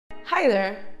Hi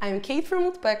there, I'm Kate from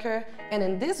Woodpecker, and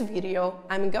in this video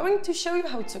I'm going to show you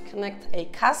how to connect a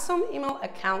custom email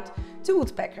account to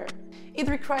Woodpecker. It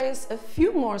requires a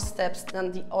few more steps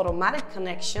than the automatic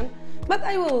connection, but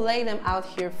I will lay them out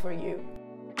here for you.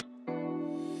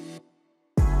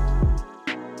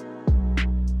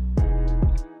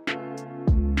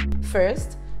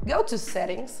 First, go to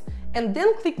Settings and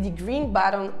then click the green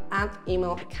button Add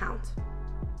Email Account.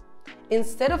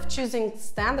 Instead of choosing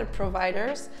standard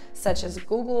providers such as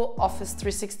Google, Office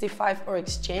 365 or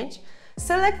Exchange,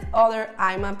 select other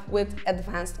IMAP with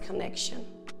advanced connection.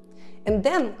 And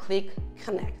then click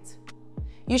Connect.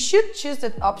 You should choose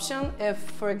that option if,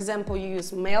 for example, you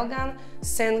use Mailgun,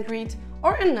 SendGrid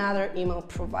or another email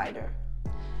provider.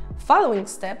 Following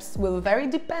steps will vary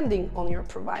depending on your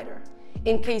provider.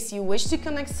 In case you wish to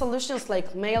connect solutions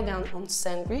like Mailgun on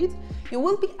SendGrid, you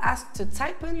will be asked to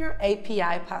type in your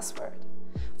API password.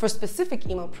 For specific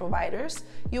email providers,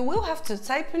 you will have to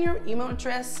type in your email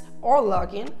address or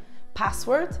login,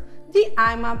 password, the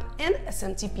IMAP and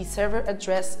SMTP server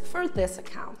address for this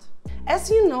account. As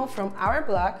you know from our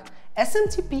blog,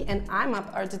 SMTP and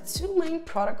IMAP are the two main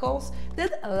protocols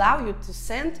that allow you to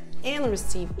send and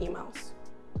receive emails.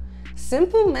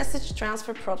 Simple Message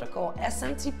Transfer Protocol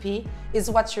 (SMTP) is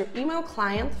what your email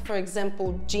client, for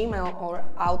example Gmail or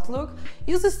Outlook,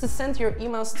 uses to send your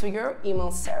emails to your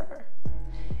email server.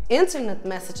 Internet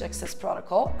Message Access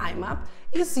Protocol (IMAP)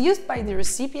 is used by the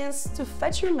recipients to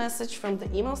fetch your message from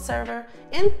the email server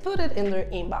and put it in their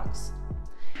inbox.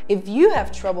 If you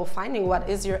have trouble finding what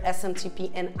is your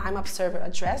SMTP and IMAP server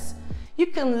address, you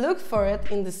can look for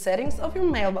it in the settings of your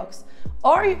mailbox,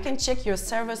 or you can check your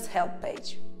server's help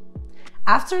page.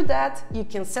 After that, you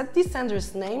can set the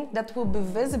sender's name that will be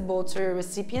visible to your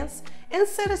recipients and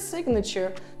set a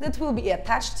signature that will be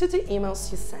attached to the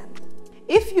emails you send.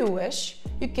 If you wish,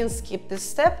 you can skip this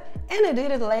step and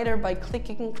edit it later by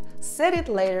clicking Set it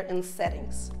later in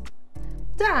Settings.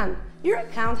 Done! Your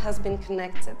account has been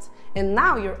connected, and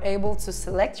now you're able to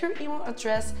select your email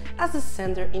address as the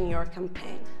sender in your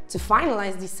campaign. To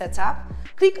finalize the setup,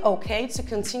 click OK to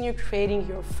continue creating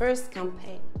your first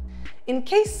campaign. In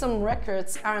case some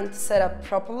records aren't set up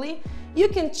properly, you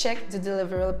can check the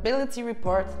deliverability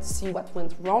report to see what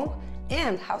went wrong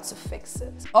and how to fix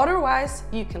it. Otherwise,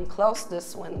 you can close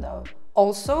this window.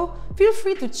 Also, feel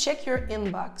free to check your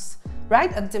inbox.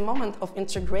 Right at the moment of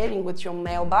integrating with your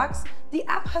mailbox, the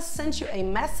app has sent you a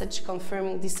message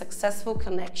confirming the successful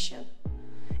connection.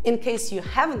 In case you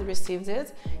haven't received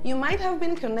it, you might have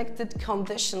been connected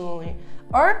conditionally,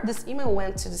 or this email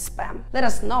went to the spam. Let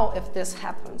us know if this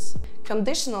happens.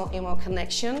 Conditional email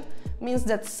connection means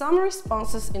that some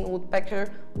responses in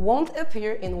Woodpecker won't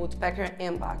appear in Woodpecker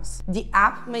inbox. The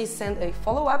app may send a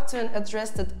follow-up to an address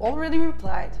that already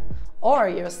replied, or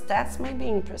your stats may be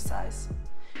imprecise.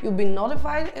 You'll be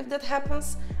notified if that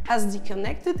happens, as the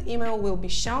connected email will be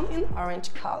shown in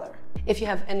orange color. If you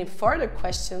have any further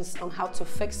questions on how to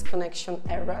fix connection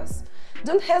errors,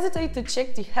 don't hesitate to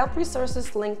check the help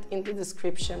resources linked in the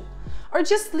description, or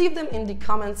just leave them in the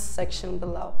comments section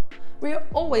below. We are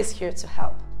always here to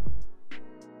help.